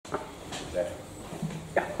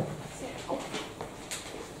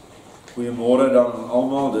Goeiemôre dan aan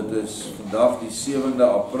almal, dit is vandag die 7de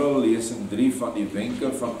April, lesing 3 van die Wenke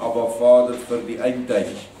van Abba Vader vir die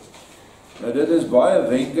Eindtyd. Nou dit is baie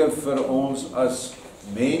wenke vir ons as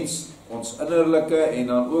mens, ons innerlike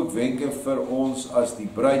en dan ook wenke vir ons as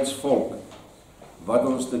die bruidsvolk, wat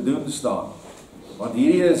ons te doen staan. Want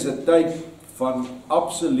hierdie is 'n tyd van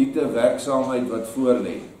absolute werksaamheid wat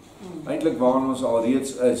voorlê. Eintlik waarin ons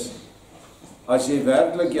alreeds is. As jy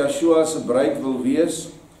werklik Yeshua se bruid wil wees,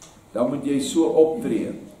 dan moet jy so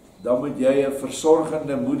optree, dan moet jy 'n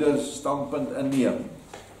versorgende moeder standpunt inneem,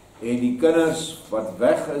 en die kinders wat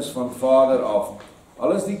weg is van vader af,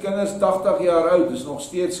 al is die kinders 80 jaar oud, is nog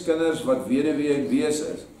steeds kinders wat weduwee en wees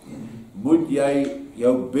is, moet jy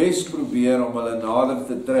jou bes probeer om hulle nader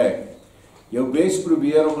te trek, jou bes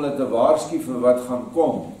probeer om hulle te waarsku vir wat gaan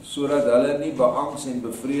kom, sodat hulle nie beangs en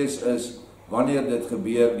bevrees is wanneer dit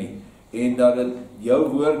gebeur nie, en dat dit jou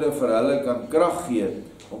woorde vir hulle kan krag gee,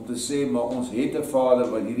 om te sê, maar ons het 'n Vader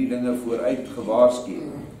wat hierdie dinge vooruit gewaarsku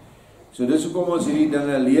het. So dis hoekom ons hierdie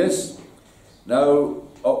dinge lees. Nou,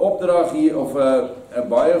 'n opdrag hier, of 'n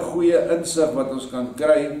baie goeie insig wat ons kan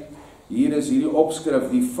kry, hier is hierdie opskrif,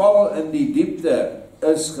 die val in die diepte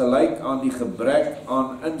is gelyk aan die gebrek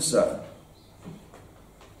aan insig.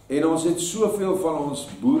 En ons het soveel van ons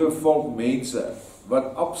boerevolk mense,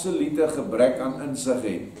 wat absolute gebrek aan insig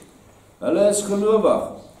het. Hulle is gelowig,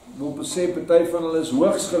 moet sê, party van hulle is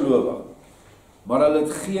hoogs gelowig, maar hulle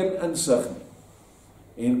het geen insig nie.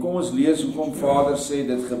 En kom ons lees hoekom Vader sê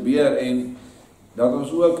dit gebeur, en dat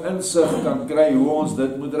ons ook insig kan kry hoe ons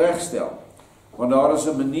dit moet regstel. Want daar is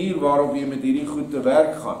 'n manier waarop jy met hierdie goed te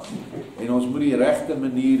werk gaan, en ons moet die regte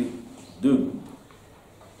manier doen.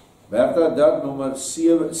 Werkdag nommer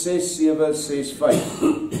 6765.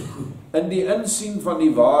 In die insien van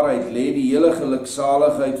die waarheid lê die hele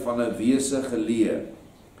geluksaligheid van 'n wese geleë.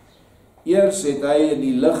 Eers het hy in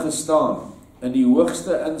die lig gestaan, in die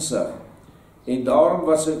hoogste insig, en daarom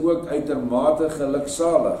was hy ook uitermate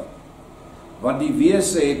geluksalig, want die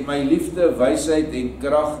wese het my liefde, wysheid en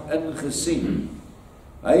krag ingesien.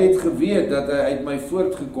 Hy het geweet dat hy uit my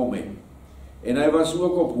voortgekom het, en hy was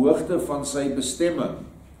ook op hoogte van sy bestemming.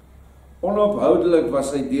 Onophoudelik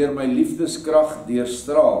was hy deur my liefdeskrag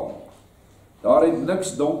deurstraal. Daar het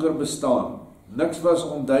niks donker bestaan, niks was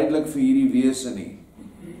onduidelik vir hierdie wese nie.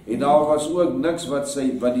 En daar was ook niks wat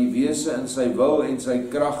die wese in sy wil en sy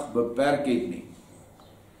krag beperk het nie.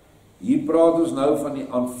 Hier praat ons nou van die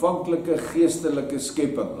aanvanklike geestelike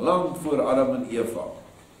skepping, lang voor Adam en Eva.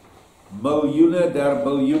 Miljoene der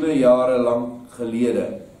biljoene jare lang gelede,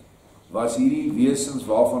 was hierdie wesens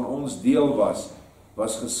waarvan ons deel was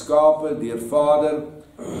geskape deur Vader,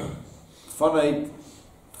 vanuit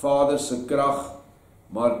Vader se krag,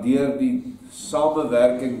 maar deur die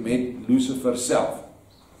samewerking met Lucifer self.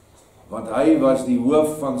 Want hy was die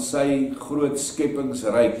hoof van sy groot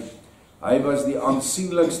skepingsryk. Hy was die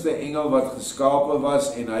aansienlikste engel wat geskape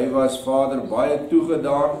was, en hy was Vader baie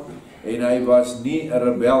toegedaan, en hy was nie 'n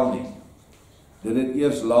rebel nie. Dit het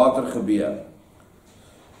eers later gebeur.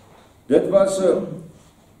 Dit was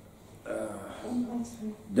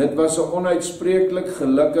 'n onuitspreeklik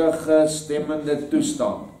gelukkige stemmende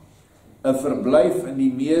toestand, 'n verblyf in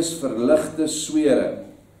die mees verligte sfere,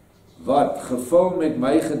 wat, gevul met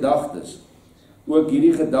my gedagtes, ook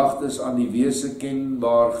hierdie gedagtes aan die wese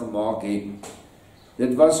kenbaar gemaak het.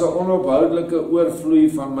 Dit was 'n onophoudelike oorvloei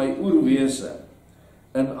van my oerwese,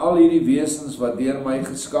 in al hierdie wesens wat deur my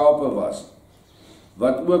geskape was,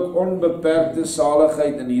 wat ook onbeperkte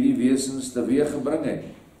saligheid in hierdie wesens teweeggebring het.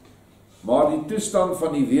 Maar die toestand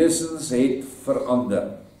van die wesens het verander.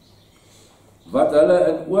 Wat hulle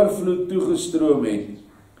in oorvloed toegestroom het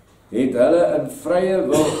hulle in vrye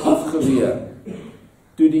wil afgeweer.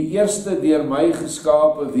 Toe die eerste deur my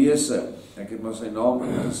geskape wese, ek het maar sy naam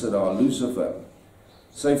ingesit daar, Lucifer,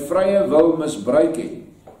 sy vrye wil misbruik het,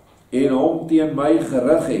 en hom teen my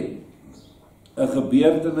gerig het, 'n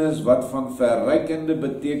gebeurtenis wat van verrykende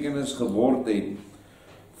betekenis geword het,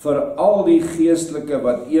 vir al die geestelike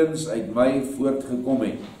wat eens uit my voortgekom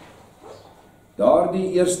het.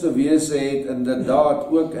 Daardie eerste wese het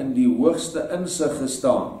inderdaad ook in die hoogste insig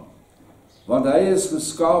gestaan, want hy is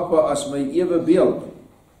geskape as my ewebeeld.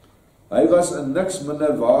 Hy was in niks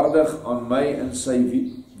minder waardig aan my in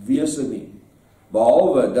sy wese nie,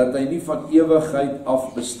 behalwe dat hy nie van ewigheid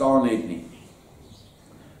af bestaan het nie,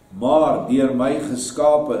 maar deur my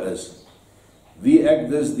geskape is, wie ek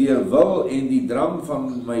dus deur wil en die drang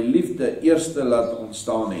van my liefde eerste laat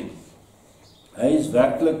ontstaan het. Hy is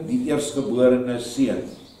werklik die eerstgeborene seun.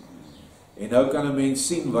 En nou kan 'n mens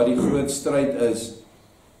sien wat die groot stryd is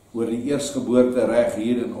oor die eerstgeboorte reg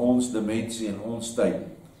hier in ons dimensie en ons tyd.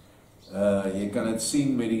 Jy kan dit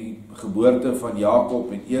sien met die geboorte van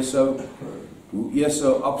Jakob en Esau, hoe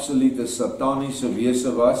Esau absoluut 'n sataniese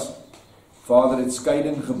wese was. Vader het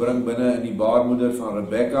skeiding gebring binne in die baarmoeder van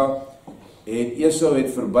Rebekka, en Esau het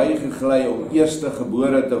verbygegly om eerste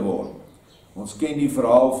gebore te word. Ons ken die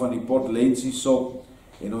verhaal van die potlensiesop,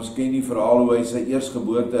 en ons ken die verhaal hoe hy sy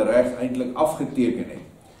eerstgeboorte reg eintlik afgeteken het,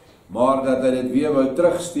 maar dat hy dit weer wou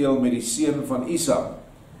terugsteel met die seun van Isak.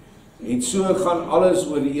 En so gaan alles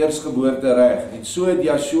oor die eerstgeboorte reg, en so het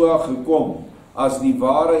Joshua gekom as die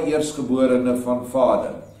ware eerstgeborene van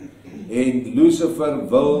Vader. En Lucifer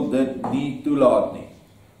wil dit nie toelaat nie.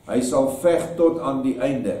 Hy sal veg tot aan die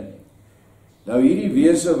einde. Nou hierdie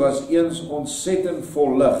wese was eens ontsettend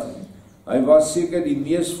vol lig. Hy was seker die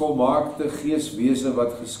mees volmaakte geeswese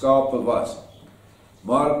wat geskape was.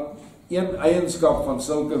 Maar een eienskap van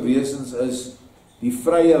sulke wesens is die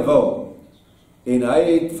vrye wil. En hy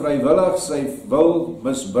het vrywillig sy wil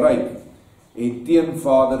misbruik en teen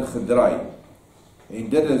Vader gedraai. En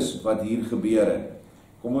dit is wat hier gebeur het.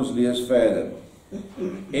 Kom ons lees verder.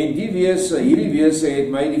 En hierdie wese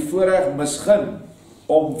het my die voorreg misgun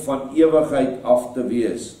om van ewigheid af te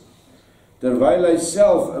wees, terwyl hy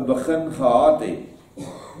self 'n begin gehad het.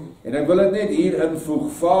 En ek wil dit net hier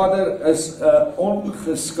invoeg, Vader is 'n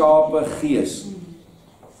ongeskape gees.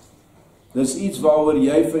 Dis iets waaroor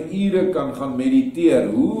jy vir ure kan gaan mediteer.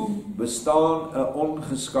 Hoe bestaan 'n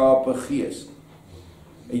ongeskape gees?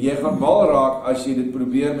 En jy gaan mal raak as jy dit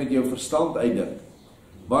probeer met jou verstand uitdink.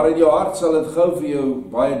 Maar in jou hart sal dit gou vir jou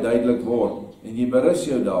baie duidelik word, en jy berus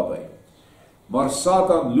jou daarby. Maar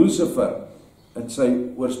Satan, Lucifer, in sy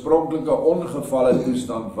oorspronklike ongevalle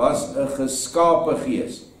toestand, was 'n geskape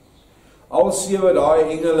gees. Al 7 daai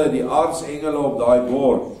engele, die aardsengele op daai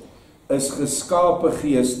bord, is geskape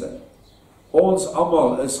geeste. Ons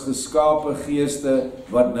almal is geskape geeste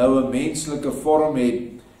wat nou 'n menslike vorm het,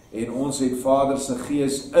 en ons het Vader se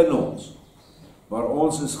gees in ons. Maar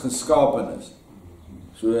ons is geskapenis.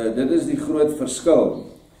 So dit is die groot verskil.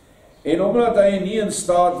 En omdat hy nie in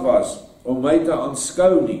staat was om my te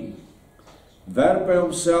aanskou nie, werp hy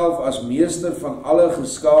homself as meester van alle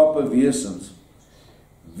geskape wesens,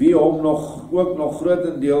 wie hom ook nog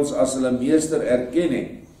grotendeels as hulle meester erken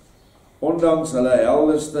het, ondanks hulle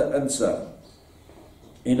helderste insig.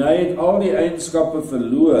 En hy het al die eienskappe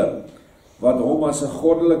verloor wat hom as 'n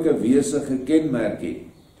goddelike wese gekenmerk het,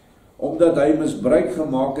 omdat hy misbruik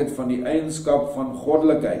gemaak het van die eienskap van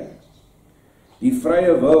goddelikheid, die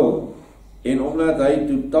vrye wil, en omdat hy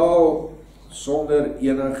totaal sonder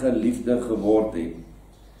enige liefde geword het.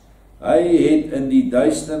 Hy het in die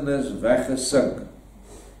duisternis weggesink,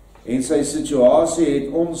 en sy situasie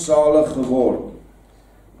het onsalig geword.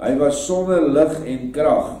 Hy was sonder lig en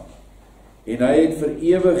krag, en hy het vir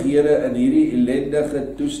ewighede in hierdie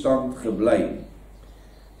ellendige toestand gebly.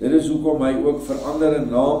 Dit is hoekom hy ook verander 'n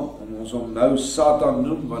naam, en ons hom nou Satan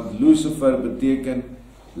noem, want Lucifer beteken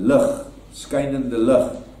lig, skynende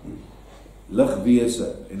lig, ligwese,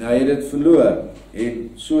 en hy het dit verloor, en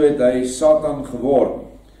so het hy Satan geword.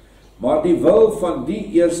 Maar die wil van die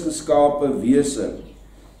eersgeskape wese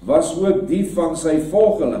was ook die van sy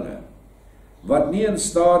volgelinge, wat nie in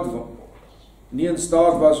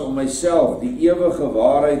staat was om myself, die ewige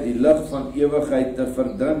waarheid, die lig van ewigheid te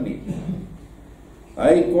verdring nie.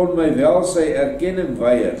 Hy kon my wel sy erkenning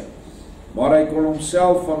weier, maar hy kon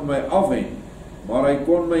homself van my afwend, maar hy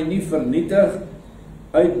kon my nie vernietig,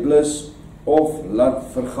 uitblus of laat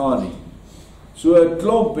vergaan nie. So 'n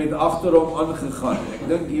klomp het agter hom aangegaan. Ek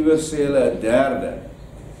dink iewers sê hulle 'n derde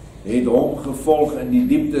het hom gevolg in die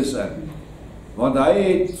dieptes in. Want hy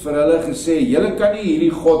het vir hulle gesê, julle kan nie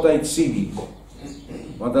hierdie godheid sien nie.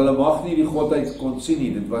 Want hulle mag nie die godheid kon sien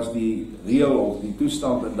nie. Dit was die reël of die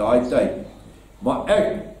toestand in daai tyd. Maar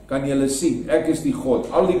ek kan julle sien, ek is die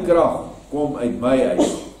God. Al die krag kom uit my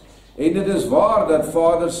uit. En dit is waar dat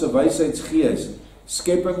Vader se wysheidsgees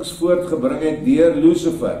skepings voortgebring het deur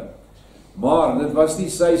Lucifer. Maar dit was nie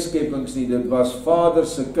sy skepings nie, dit was Vader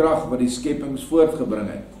se krag wat die skepings voortgebring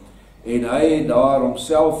het. En hy het daar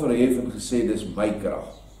homself verhef en gesê, dis my krag.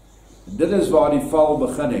 Dit is waar die val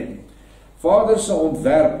begin het. Vader se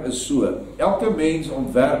ontwerp is so, elke mens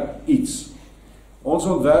ontwerp iets. Ons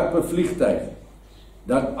ontwerp 'n vliegtuig,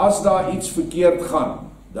 dat as daar iets verkeerd gaan,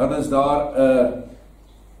 dan is daar 'n,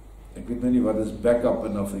 ek weet nou nie wat is backup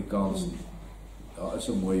in Afrikaans nie. Daar is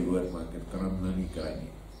 'n mooi woord, maar ek kan hom nou nie kry nie.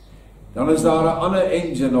 Dan is daar 'n ander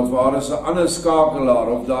engine, of daar is 'n ander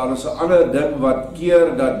skakelaar, of daar is 'n ander ding wat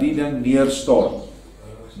keer dat die ding neerstort.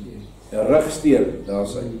 'n Rigsteen, daar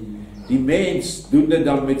is hy. Die mens doen dit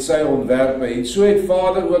dan met sy ontwerpe, en so het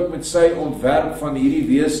Vader ook met sy ontwerp van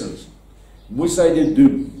hierdie wesens, moes hy dit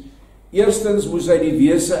doen. Eerstens moes hy die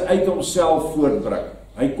wese uit homself voortbring.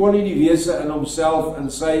 Hy kon nie die wese in homself in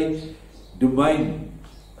sy domein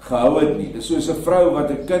gehou het nie. Dis soos 'n vrou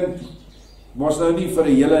wat 'n kind mos nou nie vir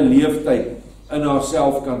 'n hele leeftyd in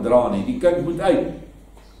haarself kan dra nie. Die kind moet uit,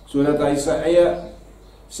 sodat hy sy eie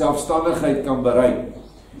selfstandigheid kan bereik.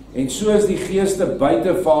 En so is die geeste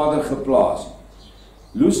buite Vader geplaas.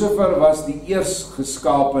 Lucifer was die eers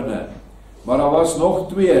geskapene, maar daar was nog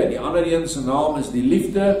twee. Die ander een se naam is die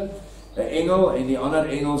liefde, 'n engel, en die ander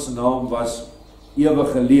engel se naam was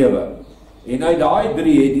ewige lewe. En uit daai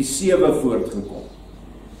drie het die 7 voortgekom.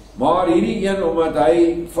 Maar hierdie een, omdat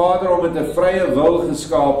hy Vader hom met 'n vrye wil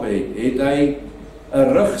geskaap het, het hy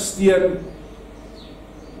 'n rigsteen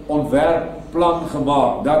ontwerp plan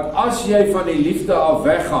gemaak, dat as jy van die liefde af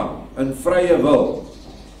weggaan, in vrye wil,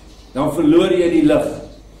 dan verloor jy die lig.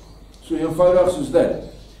 So eenvoudig soos dit.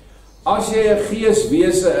 As jy 'n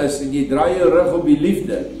geeswese is, en jy draai jou rug op die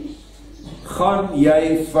liefde, gaan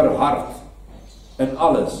jy verhard in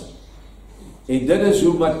alles. En dit is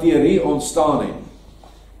hoe materie ontstaan het.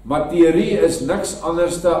 Materie is niks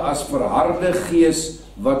anderste as verharde gees,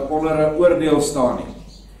 wat onder 'n oordeel staan het.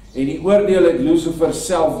 En die oordeel het Lucifer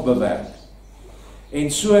self bewerk.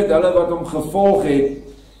 En so het hulle wat hom gevolg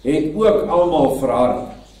het ook almal verhard.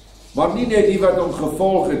 Maar nie net die wat hom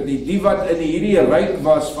gevolg het nie, die wat in hierdie ryk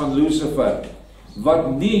was van Lucifer,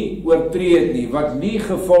 wat nie oortree het nie, wat nie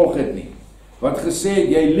gevolg het nie, wat gesê het,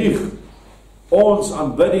 jy lieg, ons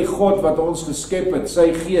aanbid die God wat ons geskep het,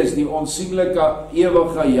 sy gees, die onsienlike,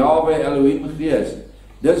 ewige Yahweh Elohim gees,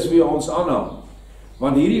 dis wie ons aanhang.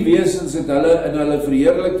 Want hierdie wesens het hulle in hulle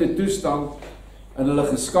verheerlikte toestand, in hulle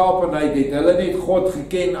geskapenheid, het hulle net God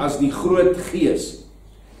geken as die groot gees.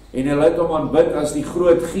 En hulle het hom aanbid as die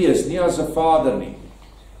groot gees, nie as 'n vader nie.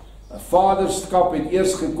 'n Vaderskap het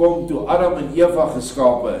eers gekom toe Adam en Eva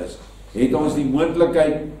geskape is. Het ons die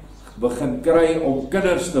moontlikheid begin kry om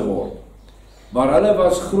kinders te word. Maar hulle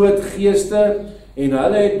was groot geeste en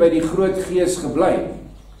hulle het by die groot gees gebly.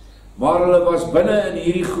 Maar hulle was binne in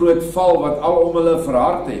hierdie groot val wat alom hulle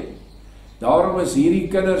verhard het. Daarom is hierdie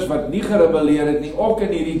kinders wat nie gerebelleer het nie, ook in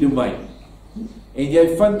hierdie domein. En jy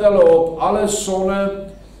vind hulle op alle sonne,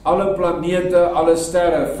 alle planete, alle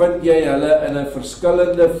sterre, vind jy hulle in 'n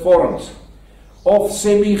verskillende vorms. Of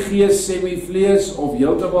semi-gees, semi-vlees, of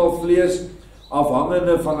heeltemal vlees,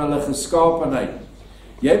 afhangende van hulle geskapenheid.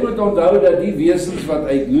 Jy moet onthou dat die wesens wat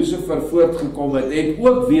uit Lucifer voortgekom het, het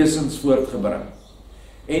ook wesens voortgebring.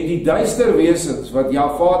 En die duister wesens wat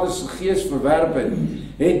Vader se gees verwerp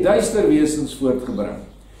het duister wesens voortgebring.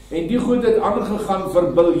 En die goed het aangegaan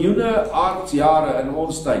vir biljoene aardjare in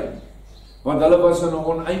ons tyd. Want hulle was in 'n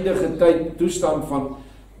oneindige tyd toestand van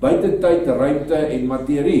buitentyd, ruimte en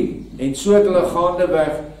materie. En so het hulle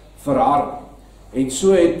gaandeweg verhard. En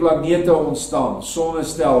so het planete ontstaan,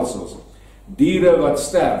 sonnestelsels, diere wat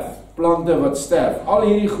sterf, plante wat sterf. Al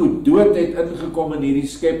hierdie goed, dood het ingekom in hierdie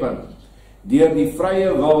skepping, deur die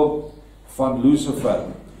vrye wil van Lucifer.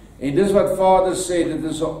 En dis wat Vader sê, dit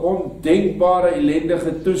is 'n ondenkbare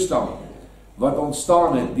ellendige toestand wat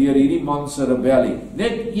ontstaan het deur hierdie man se rebellie.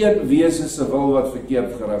 Net een wese se wil wat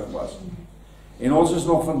verkeerd gerig was. En ons is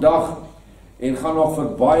nog vandag en gaan nog vir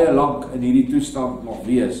baie lank in hierdie toestand nog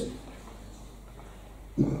wees.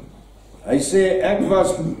 Hy sê, ek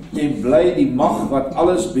was en bly die mag wat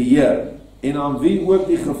alles beheer, en aan wie ook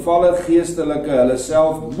die gevalle geestelike hulle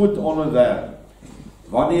self moet onderwerp,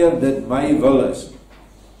 wanneer dit my wil is.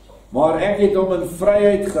 Maar ek het hom in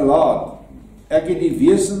vryheid gelaat, ek het die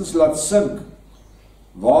wesens laat sink,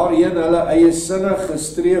 waarheen hulle eie sinne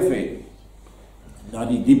gestreef het, na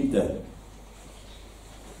die diepte.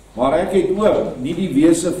 Maar ek het ook nie die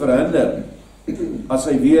wese verhinder, as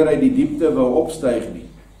hy weer uit die diepte wou opstyg nie,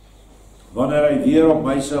 wanneer hy weer op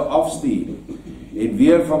my sou afstuur, en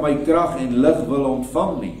weer van my krag en lig wil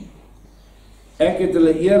ontvang nie. Ek het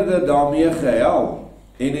hulle eerder daarmee gehelp,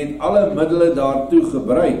 en het alle middele daartoe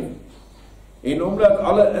gebruik, en omdat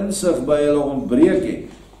alle insig by hulle ontbreek het,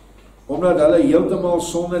 omdat hulle heeltemal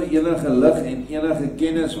sonder enige lig en enige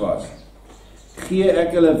kennis was, gee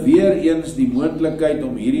ek hulle weer eens die moontlikheid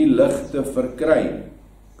om hierdie lig te verkry.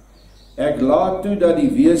 Ek laat toe dat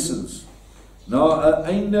die wesens, na 'n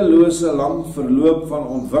eindelose lang verloop van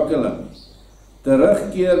ontwikkeling,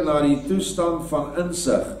 terugkeer na die toestand van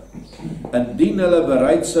insig, indien hulle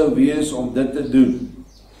bereid sou wees om dit te doen.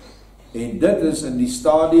 En dit is in die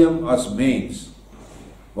stadium as mens,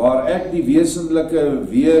 waar ek die wesenlike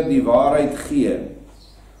weer die waarheid gee,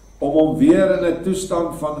 om hom weer in 'n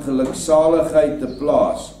toestand van geluksaligheid te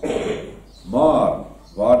plaas, maar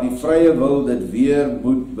waar die vrye wil dit weer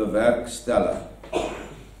moet bewerkstellig.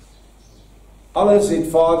 Alles het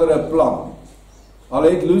Vader 'n plan, Al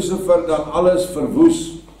het Lucifer dan alles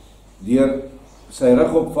verwoes, deur sy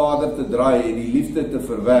rug op Vader te draai en die liefde te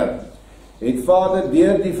verwerp, het Vader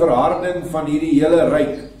deur die verharding van hierdie hele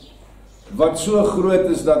ryk, wat so groot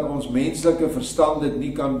is dat ons menslike verstand dit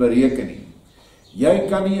nie kan bereken nie. Jy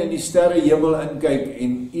kan nie in die sterre hemel inkyk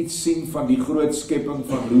en iets sien van die groot skepping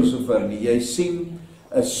van Lucifer nie. Jy sien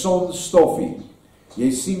 'n sonstoffie.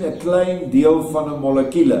 Jy sien 'n klein deel van 'n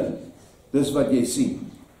molekule. Dis wat jy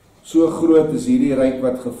sien. So groot is hierdie ryk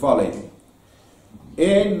wat geval het.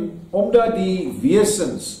 En omdat die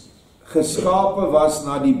wesens geskape was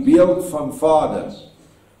na die beeld van Vader,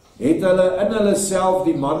 het hulle in hulle self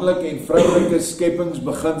die manlike en vroulike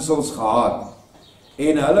skepingsbeginsels gehad.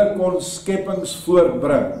 En hulle kon skepings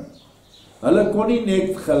voortbring. Hulle kon nie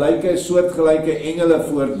net soortgelyke engele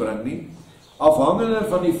voortbring nie. Afhangende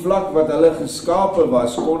van die vlak wat hulle geskape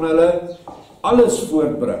was, kon hulle alles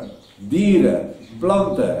voortbring. Diere,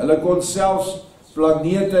 plante, hulle kon selfs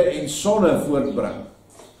planete en sonne voortbring.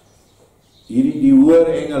 Hierdie die hoër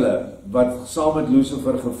engele wat saam met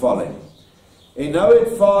Lucifer geval het. En nou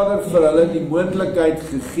het Vader vir hulle die moontlikheid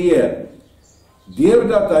gegee,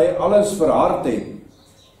 deurdat hy alles verhard het,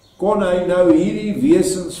 kon hy nou hierdie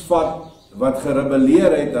wesens vat wat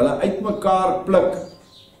gerebelleer het, hulle uitmekaar pluk,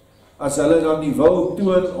 as hulle dan die wil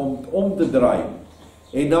toon om te draai.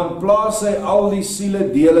 En dan plaas hy al die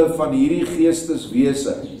siele dele van hierdie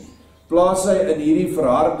geesteswese, plaas hy in hierdie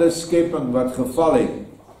verharde skepping wat geval het,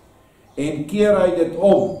 en keer hy dit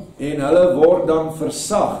om, en hulle word dan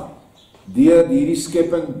versag, deur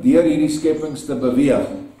hierdie skeppings te beweeg.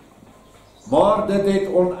 Maar dit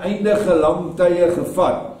het oneindige lang tye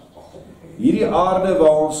gevat. Hierdie aarde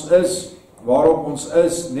waarop ons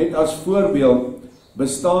is, net as voorbeeld,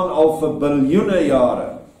 bestaan al vir biljoene jare.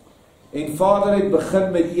 En Vader het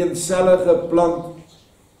begin met eensellige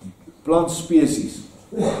plantspesies,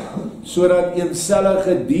 sodat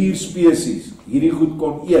eensellige dierspesies hierdie goed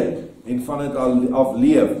kon eet, en van dit af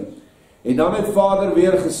leef. En dan het Vader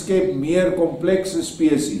weer geskep meer komplekse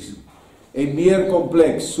spesies, en meer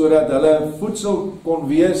kompleks, sodat hulle voedsel kon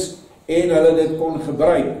wees, en hulle dit kon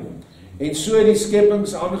gebruik. En so het die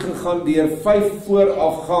skeppings aangegaan deur 5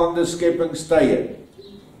 voorafgaande skepingstye,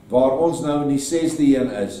 waar ons nou in die 6de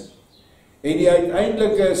een is. En die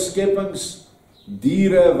uiteindelike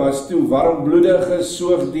skepingsdiere was toe warmbloedige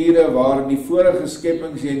soogdiere, waar in die vorige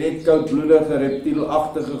skepings jy net koudbloedige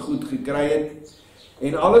reptielagtige goed gekry het.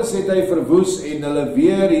 En alles het hy verwoes en hulle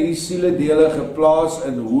weer hierdie sieledele geplaas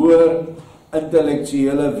in hoër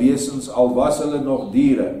intellektuele wesens, al was hulle nog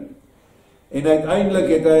diere. En uiteindelik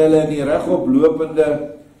het hy hulle in die regoplopende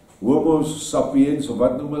Homo sapiens, of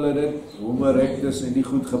wat noem hulle dit? Homo erectus, en die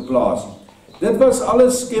goed geplaas. Dit was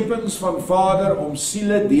alles skepings van Vader om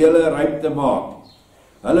sieledele ryp te maak.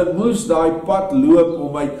 Hulle moes daai pad loop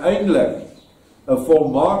om uiteindelik 'n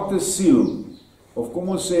volmaakte siel, of kom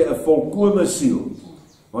ons sê 'n volkome siel,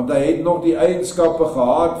 want hy het nog die eienskappe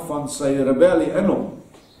gehad van sy rebellie in hom,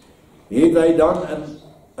 het hy dan in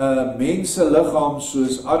 'n menseliggaam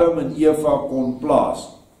soos Adam en Eva kon plaas,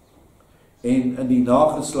 en in die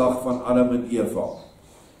nageslag van Adam en Eva.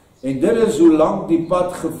 En dit is hoe lank die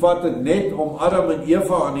pad gevat het net om Adam en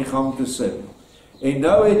Eva aan die gang te sit. En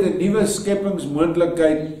nou het 'n nuwe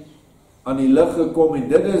skepingsmoontlikheid aan die lig gekom, en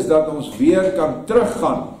dit is dat ons weer kan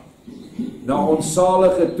teruggaan na ons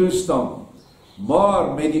salige toestand,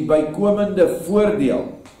 maar met die bykomende voordeel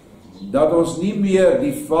dat ons nie meer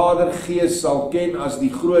die Vadergees sal ken as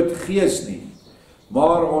die groot gees nie,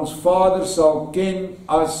 maar ons Vader sal ken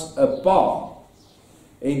as 'n Pa.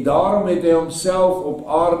 En daarom het hy homself op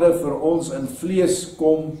aarde vir ons in vlees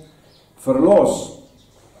kom verlos.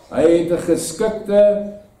 Hy het 'n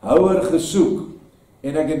geskikte houer gesoek.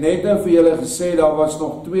 En ek het net nou vir julle gesê, daar was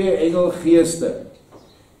nog 2 engelgeeste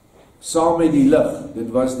saam met die lig.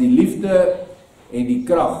 Dit was die liefde en die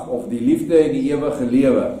krag, of die liefde en die ewige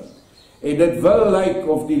lewe. En dit wil lyk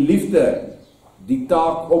of die liefde die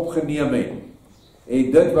taak opgeneem het.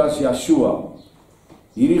 En dit was Yeshua.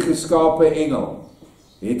 Hierdie geskape engel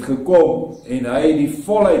het gekom en hy het die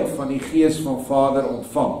volheid van die gees van Vader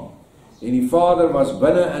ontvang. En die Vader was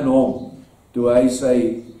binne in hom, toe hy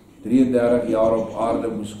sy 33 jaar op aarde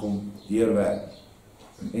moes kom deurwerk.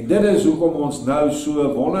 En dit is hoekom ons nou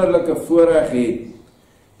so wonderlike voorreg het,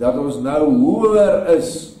 dat ons nou hoër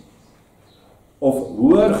is, of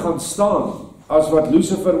hoër gaan staan, as wat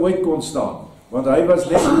Lucifer ooit kon staan, want hy was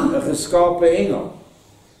net 'n geskape engel.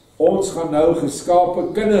 Ons gaan nou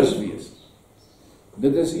geskape kinders wees.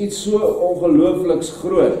 Dit is iets so ongeloofliks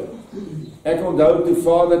groot. Ek onthou toe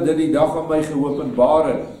Vader dit die dag aan my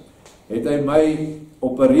geopenbaar het hy my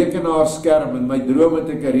op 'n rekenaarskerm, in my droom het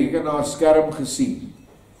ek 'n rekenaarskerm gesien.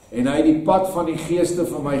 en hy het die pad van die geeste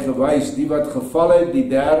vir my gewys, die wat geval het, die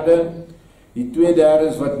derde, die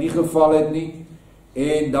 2/3 wat nie geval het nie,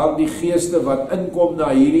 en dan die geeste wat inkom na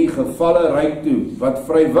hierdie gevalle ryk toe, wat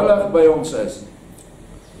vrywillig by ons is.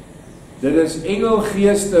 Dit is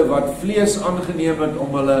engelgeeste wat vlees aangeneem het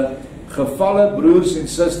om hulle gevalle broers en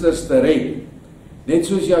susters te red. Net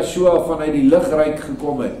soos Yeshua vanuit die ligryk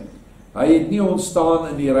gekom het. Hy het nie ontstaan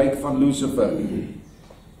in die ryk van Lucifer nie.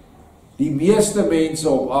 Die meeste mense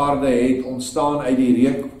op aarde het ontstaan uit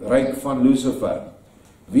die ryk van Lucifer.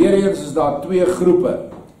 Weereens is daar 2 groepe.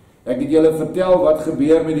 Ek het julle vertel wat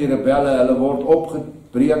gebeur met die rebelle. Hulle word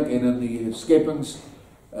opgebreek en in die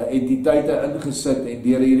skepingsentiteite ingesit, en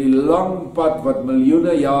deur hierdie lang pad wat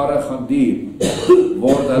miljoene jare gaan duur,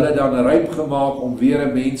 word hulle dan ryp gemaak om weer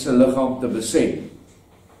 'n menseliggaam te beset.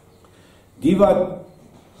 Die wat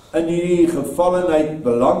in hierdie gevallenheid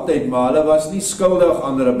beland het, maar hulle was nie skuldig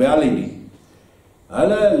aan rebellie nie.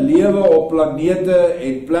 Hulle lewe op planete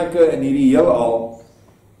en plekke in hierdie heelal,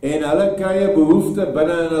 en hulle kry 'n behoefte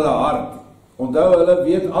binne in hulle hart. Onthou, hulle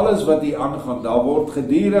weet alles wat hier aangaan. Daar word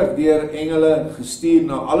gedurig deur engele gestuur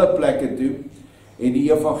na alle plekke toe, en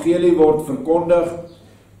die evangelie word verkondig.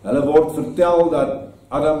 Hulle word vertel dat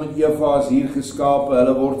Adam en Eva is hier geskape.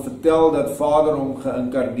 Hulle word vertel dat Vader hom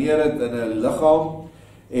geïnkarneer het in 'n liggaam,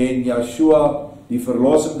 en Yeshua die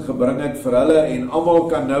verlossing gebring het vir hulle, en almal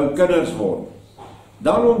kan nou kinders word.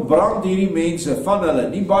 Dan ontbrand hierdie mense van hulle,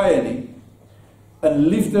 nie baie nie, in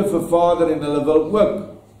liefde vir Vader, en hulle wil ook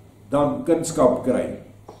dan kindskap kry.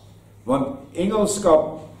 Want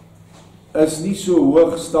engelskap is nie so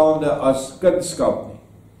hoogstaande as kindskap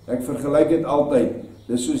nie. Ek vergelyk dit altyd,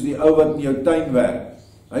 dis soos die ou wat in jou tuin werk.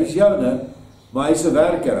 Hy is joune, maar hy is 'n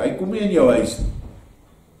werker, hy kom nie in jou huis nie.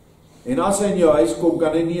 En as hy in jou huis kom,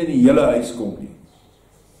 kan hy nie in die hele huis kom nie.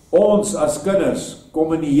 Ons as kinders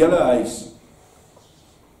kom in die hele huis.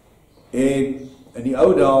 En in die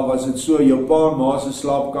ou dae was dit so, jou pa en ma se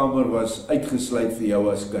slaapkamer was uitgesluit vir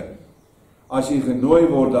jou as kind. As jy genooi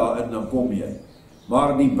word daarin, dan kom jy.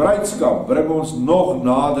 Maar die bruidskap bring ons nog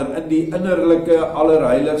nader in die innerlike,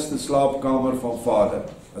 allerheiligste slaapkamer van Vader,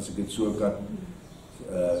 as ek dit so kan,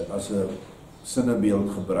 as 'n sinnebeeld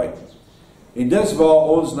gebruik. En dis waar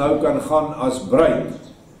ons nou kan gaan as bruid,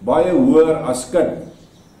 baie hoër as kind.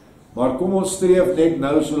 Maar kom ons streef net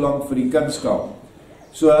nou so lank vir die kindskap.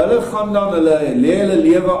 So hulle gaan dan, hulle lê hulle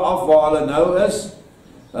lewe af waar hulle nou is.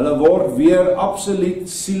 Hulle word weer absoluut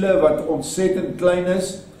siele wat ontsettend klein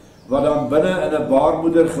is, wat dan binne in 'n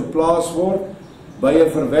baarmoeder geplaas word, by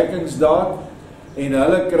 'n verwekkingsdaad, en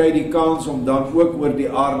hulle kry die kans om dan ook oor die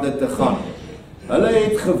aarde te gaan. Hulle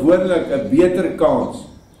het gewoonlik 'n beter kans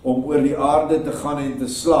om oor die aarde te gaan en te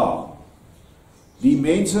slaag. Die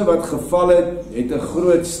mense wat geval het, het 'n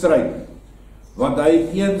groot stryd, want hy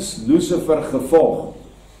het eens Lucifer gevolg,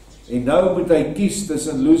 en nou moet hy kies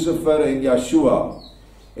tussen Lucifer en Yeshua,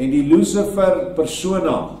 en die Lucifer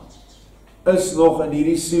persona is nog in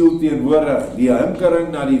hierdie siel teenwoordig, die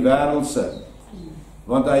hinkering na die wêreldse,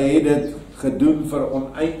 want hy het dit gedoen vir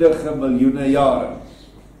oneindige miljoene jare.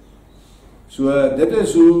 So dit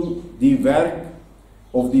is hoe die werk,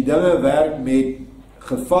 of die dinge werk met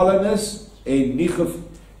gevallenis en nie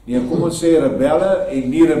kom ons sê rebelle en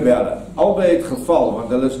nie rebelle. Albei het geval, want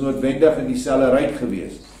hulle is noodwendig in dieselfde ryk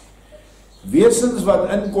gewees. Wesens wat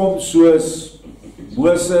inkom soos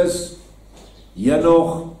Moses,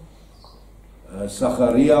 Henog,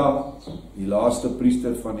 Sagaria, die laaste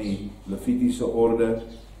priester van die Levitiese orde,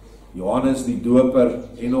 Johannes die Doper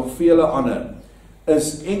en nog vele ander,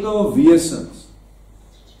 is engelwesens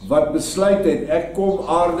wat besluit het, ek kom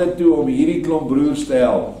aarde toe om hierdie klomp broers te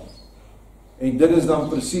help. En dit is dan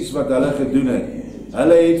presies wat hulle gedoen het.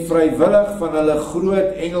 Hulle het vrywillig van hulle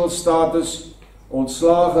groot engelstatus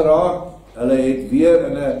ontslaag geraak. Hulle het weer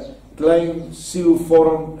in 'n klein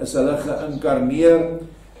sielvorm, is hulle geïnkarneer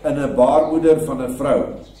in 'n baarmoeder van 'n vrou.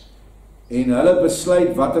 En hulle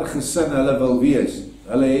besluit watter gesin hulle wil wees.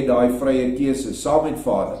 Hulle het daai vrye keuse saam met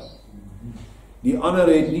Vader. Die ander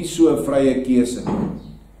het nie so 'n vrye keuse nie.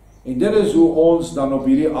 En dit is hoe ons dan op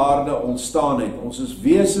hierdie aarde ontstaan het. Ons is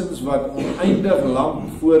wesens wat oneindig lank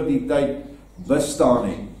voor die tyd bestaan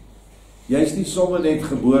het. Jy is nie sommer net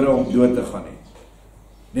gebore om dood te gaan nie.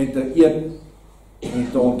 Net te eet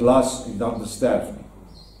en te ontlas en dan te sterf nie.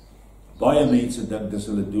 Baie mense dink dis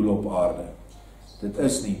hulle doel op aarde. Dit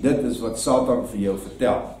is nie, dit is wat Satan vir jou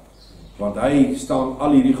vertel. Want hy staan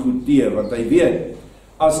al hierdie goed teë, want hy weet,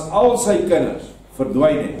 as al sy kinders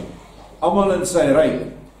verdwyn het, almal in sy ryk,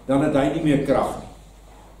 dan het hy nie meer krag nie.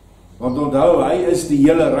 Want onthou, hy is die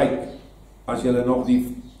hele ryk. As julle nog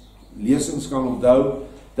die lesings kan onthou,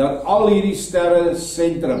 dat al hierdie sterre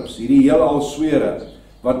sentrums, hierdie heelal swere,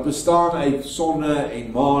 wat bestaan uit sonne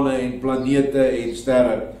en maane en planete en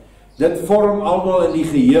sterre. Dit vorm almal in die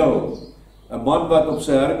geheel. 'n Man wat op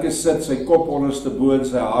sy hurke sit, sy kop onderste bo en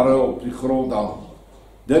sy hare op die grond hang.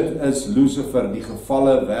 Dit is Lucifer, die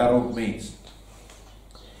gevalle wêreldmens.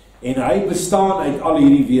 En hy bestaan uit al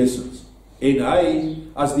hierdie wesens. En hy,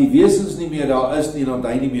 as die wesens nie meer daar is nie, dan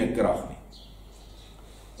het hy nie meer krag nie.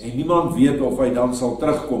 En niemand weet of hy dan sal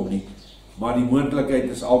terugkom nie, maar die moontlikheid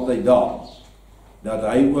is altyd daar, dat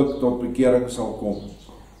hy ook tot bekering sal kom.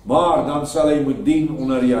 Maar dan sal hy moet dien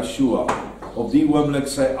onder Yeshua, op die oomblik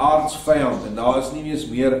sy aardsvyand, en daar is nie eens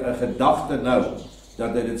meer 'n gedagte nou,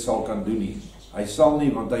 dat hy dit sal kan doen nie. Hy sal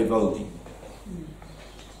nie, want hy wil nie.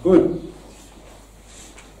 Goed.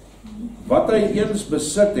 Wat hy eens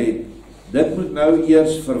besit het, dit moet nou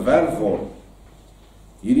eers verwerf word.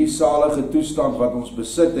 Hierdie salige toestand wat ons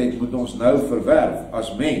besit het, moet ons nou verwerf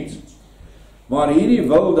as mens. Maar hierdie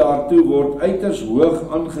wil daartoe word uiters hoog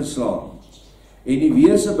aangeslaan. En die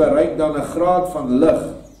wese bereik dan 'n graad van lig,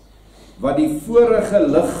 wat die vorige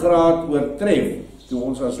liggraad oortref, toe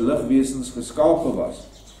ons as ligwesens geskape was.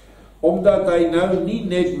 Omdat hy nou nie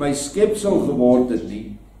net my skepsel geword het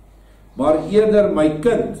nie, maar eerder my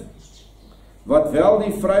kind, wat wel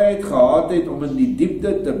die vryheid gehad het om in die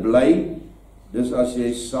diepte te bly, dis as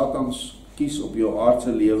jy Satan kies op jou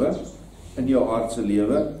aardse lewe, in jou aardse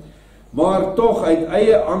lewe, maar tog uit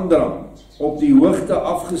eie aandrang op die hoogte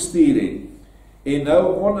afgestuur het, en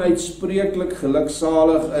nou onuitspreeklik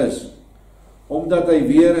geluksalig is, omdat hy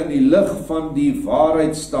weer in die lig van die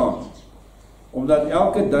waarheid staan, omdat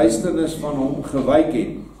elke duisternis van hom gewyk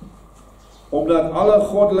het, omdat alle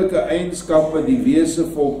goddelike eienskappe die wese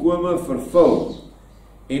volkome vervul,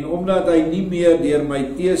 en omdat hy nie meer deur my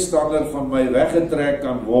teestander van my weggetrek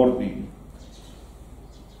kan word nie.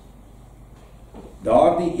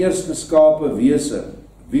 Daardie eerstgeskape wese,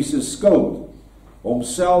 wie se skuld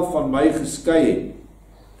homself van my geskei het,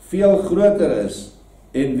 veel groter is,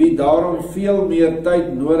 en wie daarom veel meer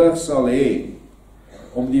tyd nodig sal hê,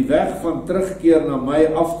 om die weg van terugkeer na my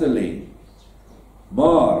af te lê,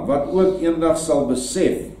 maar wat ook eendag sal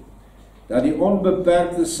besef, dat die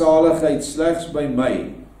onbeperkte saligheid slegs by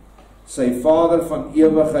my, sy Vader van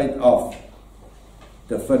ewigheid af,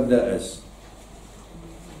 te vinde is.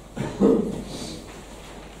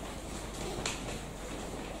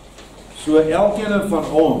 So elkeen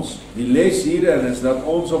van ons, die les hierin is dat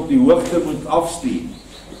ons op die hoogte moet afstuur.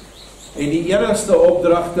 En die enigste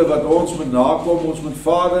opdragte wat ons moet nakom, ons moet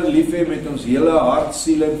Vader lief hê met ons hele hart,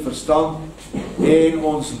 siel en verstand, en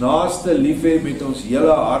ons naaste lief hê met ons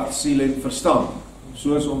hele hart, siel en verstand,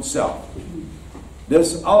 soos onsself.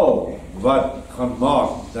 Dis al wat gaan maak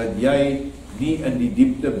dat jy nie in die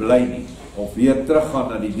diepte bly nie, of weer teruggaan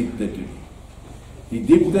na die diepte toe nie. Die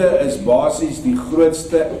diepte is basies die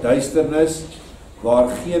grootste duisternis, waar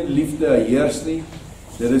geen liefde heers nie.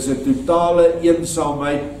 Dit is 'n totale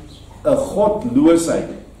eensaamheid, 'n godloosheid,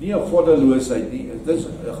 nie 'n goddeloosheid nie, dit is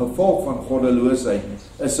 'n gevolg van goddeloosheid,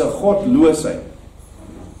 is 'n godloosheid,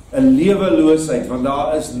 'n leweloosheid, want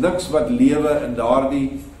daar is niks wat lewe in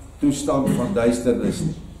daardie toestand van duisternis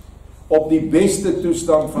nie. Op die beste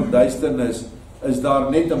toestand van duisternis is daar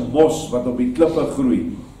net 'n mos wat op die klippe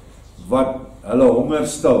groei, wat hulle honger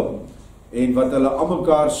stil, en wat hulle aan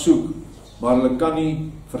mekaar soek, maar hulle kan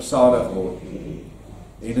nie versadig word.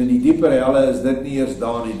 En in die dieper helle is dit nie eers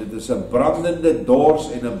daar nie, dit is 'n brandende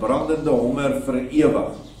dors en 'n brandende honger vir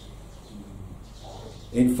ewig.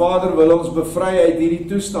 En Vader wil ons bevry uit hierdie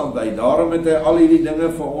toestand uit, daarom het hy al hierdie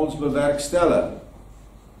dinge vir ons bewerkstellig.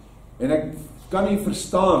 En ek kan nie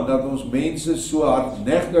verstaan dat ons mense so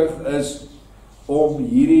hardnekkig is om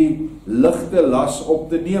hierdie ligte las op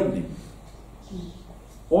te neem nie.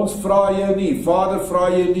 Ons vra jou nie, Vader vra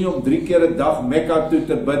jou nie om 3 keer 'n dag Mekka toe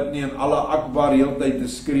te bid nie, en alle Akbar heeltyd te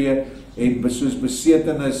skree, en soos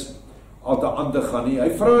besetenis al aan te gaan nie. Hy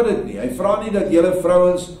vra dit nie, hy vra nie dat julle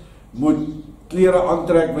vrouens moet klere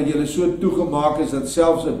aantrek, wat julle so toegemaak is, dat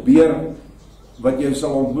selfs 'n beer, wat jy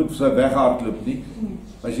sal ontmoet, sy weghardloop nie,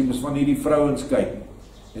 as jy mos van hierdie vrouens kyk.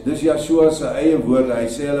 En dis Yeshua se eie woorde, hy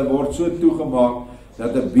sê hulle word so toegemaak,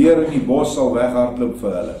 dat 'n beer in die bos sal weghardloop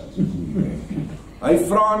vir hulle. Hy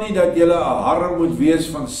vra nie dat julle 'n harem moet wees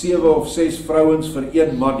van 7 of 6 vrouens vir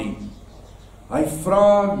 1 man nie. Hy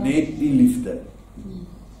vra net die liefde.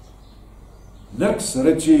 Niks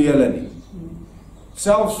rituele nie.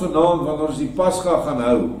 Selfs vanaand, wanneer ons die Pasga gaan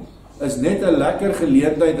hou, is net 'n lekker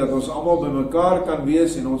geleentheid dat ons almal bymekaar kan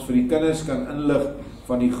wees en ons vir die kinders kan inlig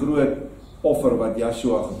van die groot offer wat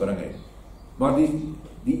Yeshua gebring het. Maar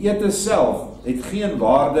die ete self het geen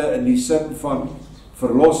waarde in die sin van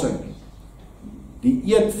verlossing nie. Die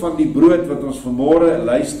eet van die brood wat ons vanmôre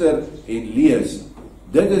luister en lees,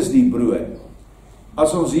 Dit is die brood.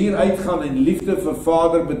 As ons hier uitgaan en liefde vir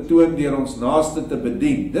Vader betoon deur ons naaste te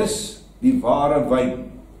bedien, dis die ware wyn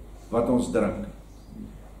wat ons drink.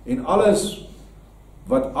 En alles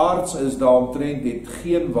wat aards is daaromtrent het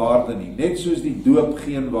geen waarde nie, net soos die doop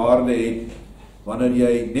geen waarde het wanneer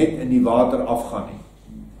jy net in die water afgaan nie.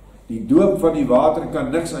 Die doop van die water kan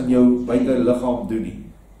niks aan jou buite liggaam doen nie,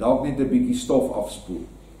 dalk net 'n bietjie stof afspoel.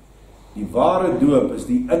 Die ware doop is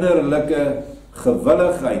die innerlike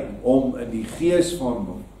gewilligheid om in die gees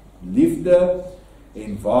van liefde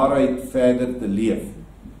en waarheid verder te leef.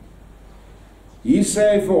 Hier sê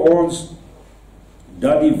hy vir ons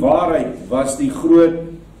dat die waarheid was die groot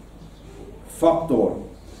faktor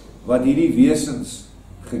wat hierdie wesens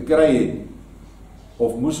gekry het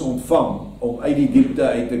of moes ontvang om uit die diepte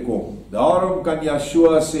uit te kom. Daarom kan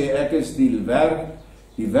Yeshua sê, ek is die weg,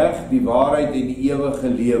 die waarheid en die ewige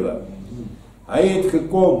lewe. Hy het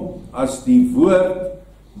gekom as die woord,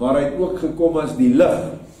 maar hy het ook gekom as die lig.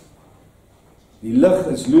 Die lig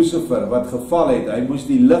is Lucifer wat geval het, hy moes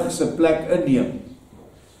die lig se plek inneem.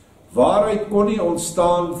 Waarheid kon nie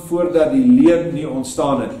ontstaan voordat die leuen nie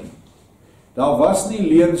ontstaan het nie. Daar was nie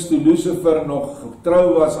leuns toe Lucifer nog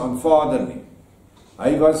getrou was aan Vader nie.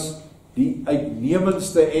 Hy was die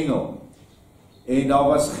uitnemendste engel en daar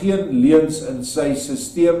was geen leuns in sy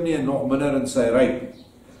sisteem nie en nog minder in sy ryk.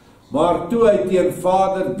 Maar toe hy teen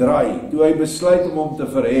Vader draai, toe hy besluit om hom te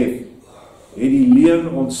verhef, het die leuen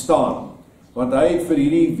ontstaan. Want hy het vir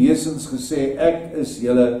hierdie wesens gesê, ek is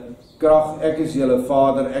julle krag, ek is julle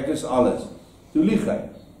Vader, ek is alles. Toe lieg hy.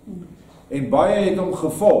 En baie het hom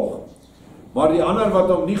gevolg. Maar die ander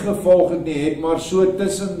wat hom nie gevolg het nie, het maar so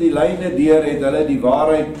tussen die lyne deur het hulle die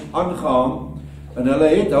waarheid aangehang en hulle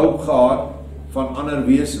het hulp gehad van ander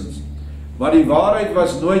wesens. Maar die waarheid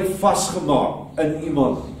was nooit vasgemaak in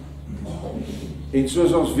iemand. En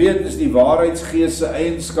soos ons weet is die waarheidsgees se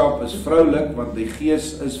eienskap is vroulik, want die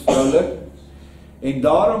gees is vroulik. En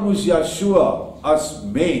daarom moes Yeshua as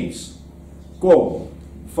mens kom,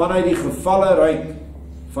 vanuit die gevalle ryk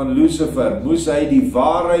van Lucifer, moes hy die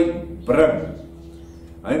waarheid bring.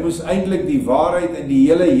 Hy moes eintlik die waarheid in die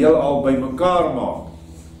hele heelal bymekaar maak.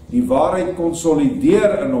 Die waarheid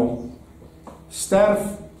konsolideer in hom, sterf,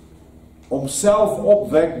 homself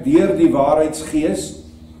opwek deur die waarheidsgees,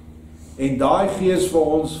 en daai gees vir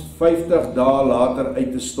ons 50 dae later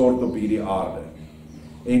uit te stort op hierdie aarde.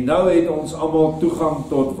 En nou het ons almal toegang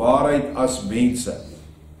tot waarheid as mense.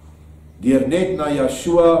 Deur net na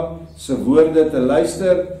Yeshua se woorde te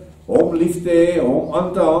luister, hom lief te hê, hom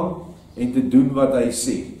aan te hang en te doen wat hy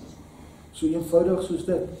sê. So eenvoudig soos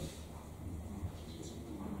dit.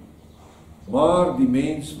 Maar die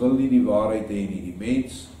mens wil nie die waarheid hê nie. Die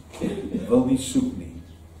mens wil nie soek nie.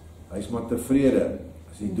 Hy is maar tevrede.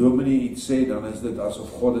 As die dominee iets sê, dan is dit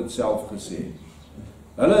asof God dit self gesê het.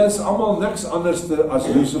 Hulle is almal niks anders as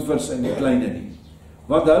Lucifers in die kleine nie.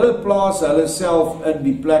 Want hulle plaas hulle self in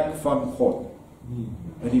die plek van God.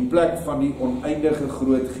 In die plek van die oneindige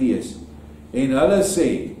groot gees. En hulle sê,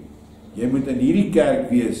 jy moet in hierdie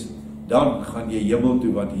kerk wees, dan gaan jy hemel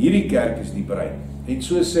toe, want hierdie kerk is die bruid. En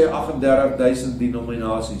so sê 38.000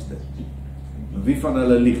 denominasies dit. En wie van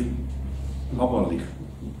hulle lieg? Almal lieg.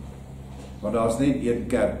 Maar daar is net een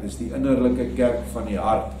kerk, dis die innerlike kerk van die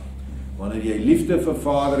hart. Wanneer jy liefde vir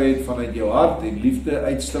Vader het vanuit jou hart en liefde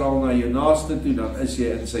uitstraal na jou naaste toe, dan is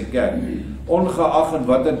jy in sy kerk. Ongeag in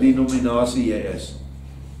watter denominasie jy is.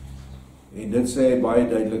 En dit sê hy baie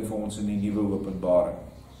duidelik vir ons in die nuwe openbaring.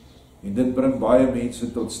 En dit bring baie mense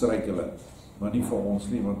tot struikeling, maar nie vir ons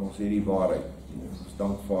nie, want ons het die waarheid. Ons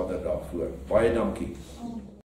dank Vader daarvoor. Baie dankie.